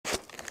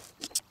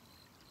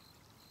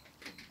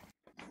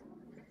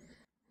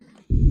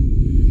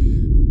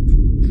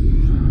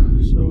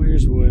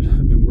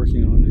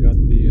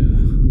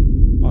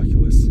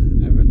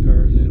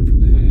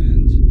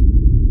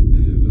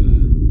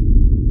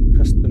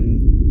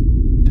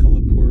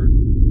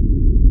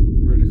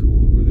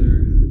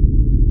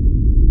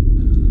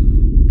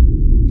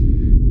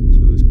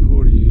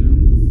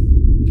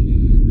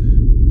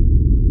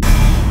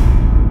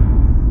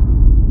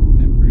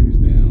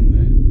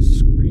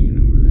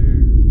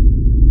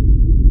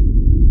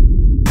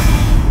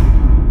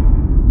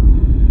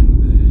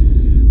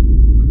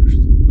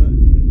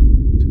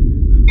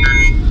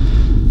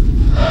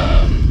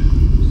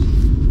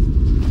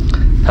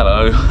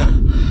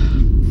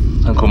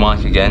Uncle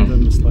Mike again.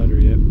 Done the slider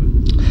yet, but...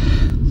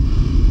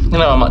 You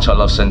know how much I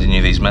love sending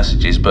you these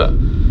messages, but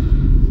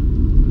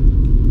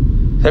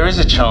there is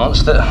a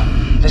chance that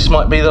this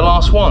might be the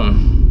last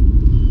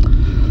one.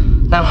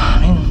 Now,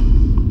 I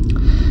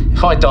mean,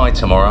 if I die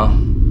tomorrow,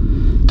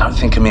 don't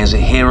think of me as a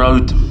hero.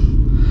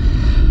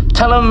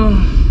 Tell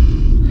him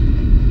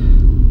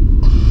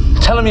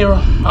your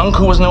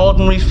uncle was an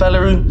ordinary fella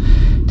who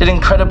did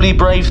incredibly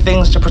brave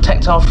things to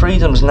protect our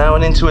freedoms now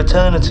and into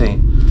eternity.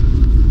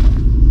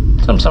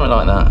 Tell him something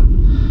like that.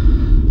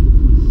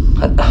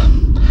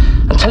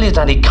 And tell your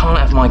dad he can't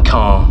have my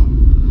car.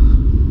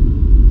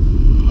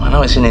 I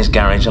know it's in his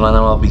garage and I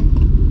know I'll be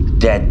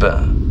dead,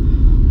 but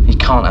he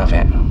can't have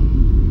it.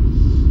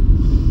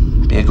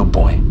 Be a good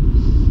boy.